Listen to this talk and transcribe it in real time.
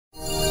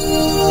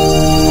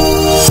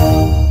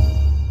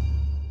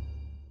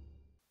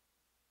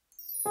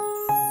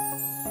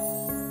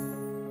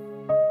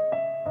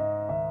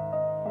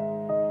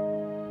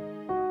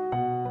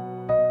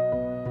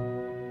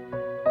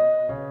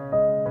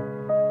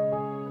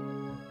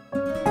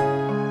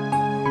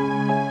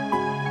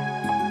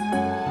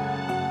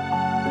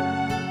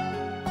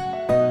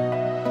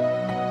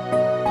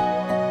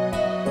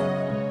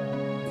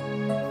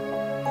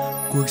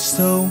cuộc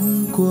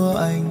sống của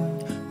anh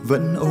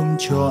vẫn ôm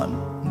trọn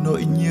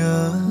nỗi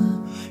nhớ.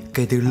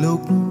 Kể từ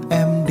lúc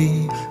em đi,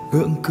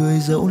 gượng cười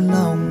dẫu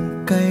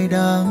lòng cay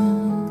đắng.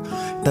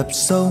 Tập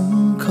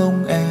sống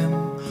không em,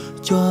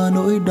 cho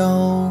nỗi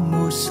đau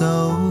ngủ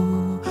sâu.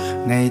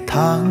 Ngày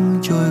tháng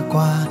trôi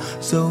qua,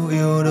 dấu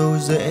yêu đâu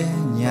dễ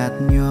nhạt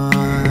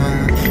nhòa.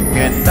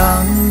 Nghẹn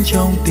đắng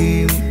trong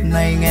tim,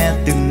 nay nghe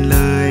từng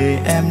lời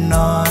em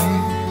nói.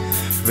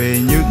 Về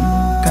những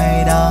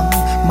cay đắng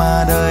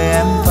mà đời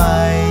em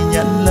phải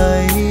nhận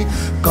lấy.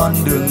 Con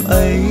đường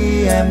ấy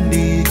em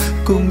đi,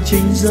 cũng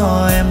chính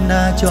do em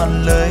đã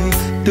chọn lấy.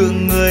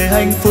 Từng người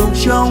hạnh phúc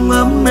trong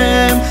ấm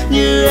êm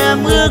như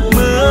em ước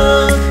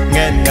mơ.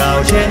 Nghẹn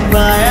ngào trên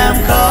vai em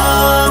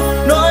khóc,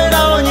 nỗi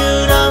đau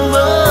như đang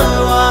vỡ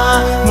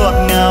hòa.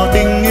 Ngọt ngào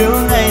tình yêu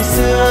ngày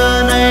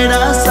xưa, nay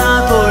đã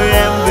xa thôi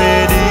em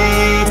về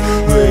đi.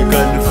 Người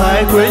cần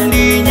phải quên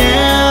đi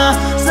nhé,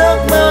 giấc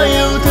mơ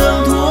yêu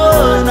thương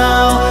thuở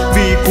nào.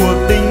 Vì cuộc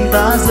tình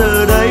ta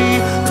giờ đây,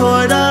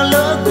 thôi đã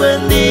lỡ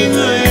quên đi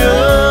người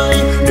ơi.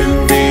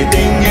 Đừng vì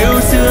tình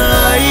yêu xưa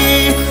ấy,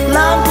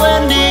 lãng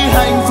quên đi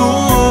hạnh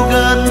phúc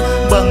gần.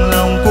 Bằng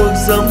lòng cuộc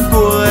sống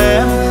của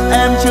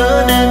em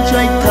chớ nên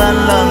trách than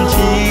làm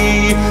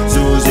chi.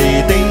 Dù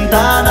gì tình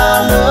ta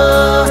đã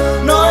lỡ,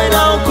 nỗi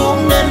đau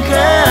cũng nên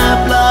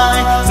khép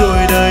lại. Rồi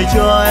đời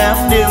cho em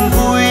niềm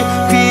vui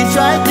khi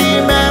trái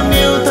tim em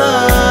yêu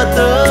thơ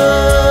tớ.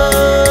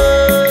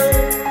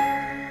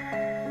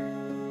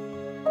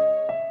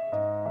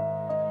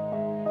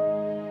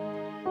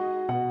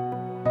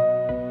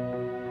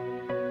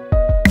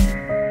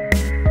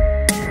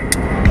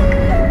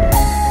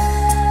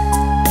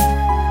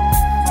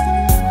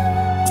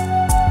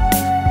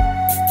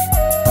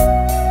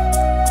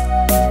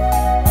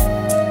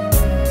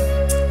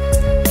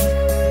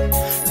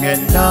 Nghẹn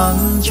đắng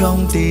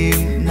trong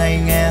tim, nay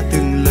nghe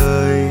từng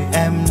lời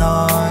em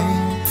nói.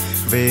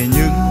 Về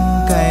những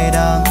cay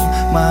đắng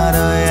mà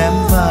đời em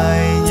phải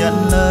nhận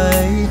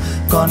lấy.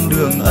 Con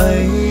đường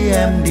ấy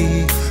em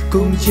đi,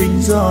 cũng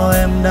chính do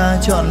em đã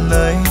chọn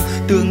lấy.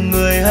 Từng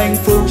người hạnh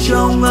phúc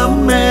trong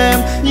ấm êm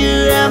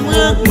như em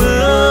ước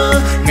mơ.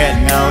 Nghẹn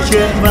ngào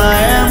trên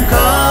vai em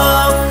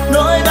khóc,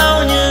 nỗi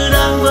đau như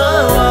đang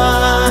vỡ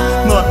hòa.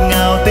 Ngọt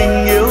ngào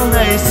tình yêu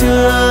ngày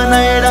xưa,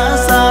 nay đã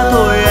xa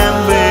thôi em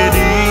về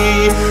đi.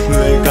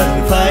 Người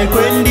cần phải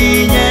quên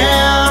đi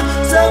nhé,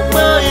 giấc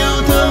mơ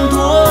yêu thương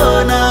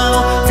thuở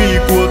nào. Vì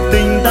cuộc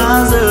tình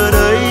ta giờ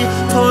đây,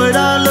 thôi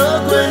đã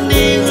lỡ quên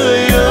đi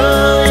người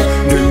ơi.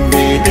 Đừng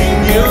vì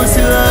tình yêu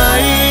xưa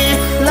ấy,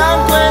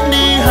 lãng quên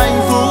đi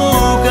hạnh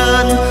phúc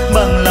gần.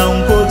 Bằng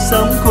lòng cuộc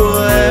sống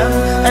của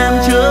em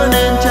chớ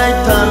nên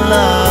trách than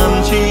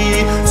làm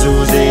chi.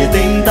 Dù gì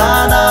tình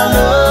ta đã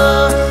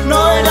lỡ,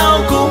 nỗi đau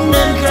cũng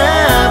nên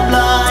khép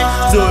lại.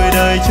 Rồi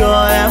đời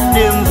cho em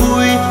niềm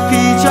vui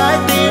khi trái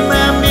tim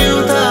em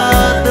yêu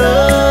thơ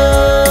tớ.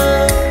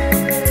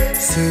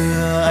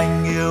 Xưa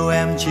anh yêu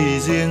em chỉ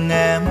riêng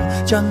em,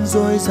 chẳng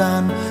dối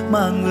gian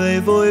mà người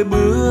vội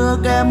bước.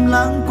 Em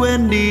lãng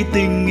quên đi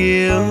tình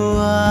yêu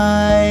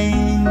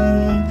anh.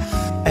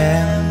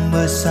 Em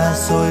mơ xa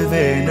xôi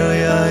về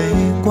nơi ấy,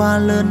 qua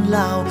lớn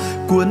lao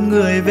cuốn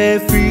người về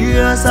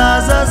phía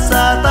xa rất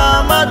xa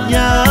ta mất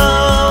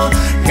nhau.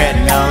 Nghẹn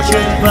ngào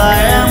trên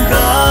vai em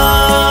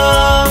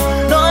khóc,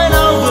 nỗi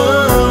đau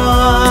vỡ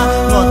hòa.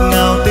 Ngọt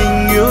ngào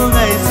tình yêu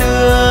ngày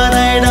xưa,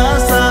 nay đã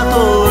xa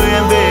thôi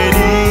em về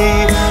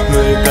đi.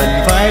 Người cần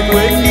phải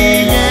quên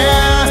đi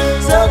nhé,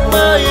 giấc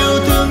mơ yêu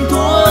thương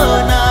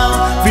thuở nào.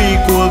 Vì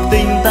cuộc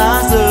tình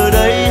ta giờ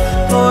đây,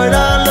 thôi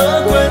đã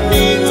lỡ quên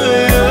đi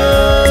người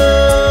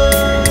ơi.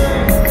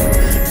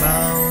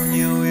 Bao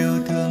nhiêu yêu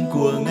thương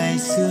của ngày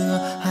xưa,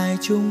 hai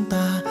chúng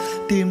ta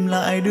tìm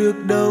lại được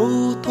đâu.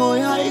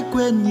 Thôi hãy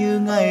quên như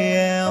ngày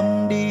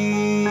em đi.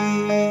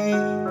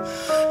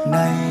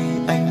 Nay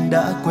anh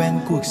đã quen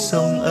cuộc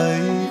sống ấy,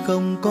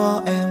 không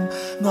có em.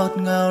 Ngọt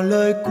ngào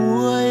lời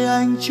cuối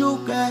anh chúc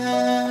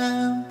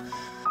em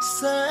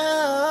sẽ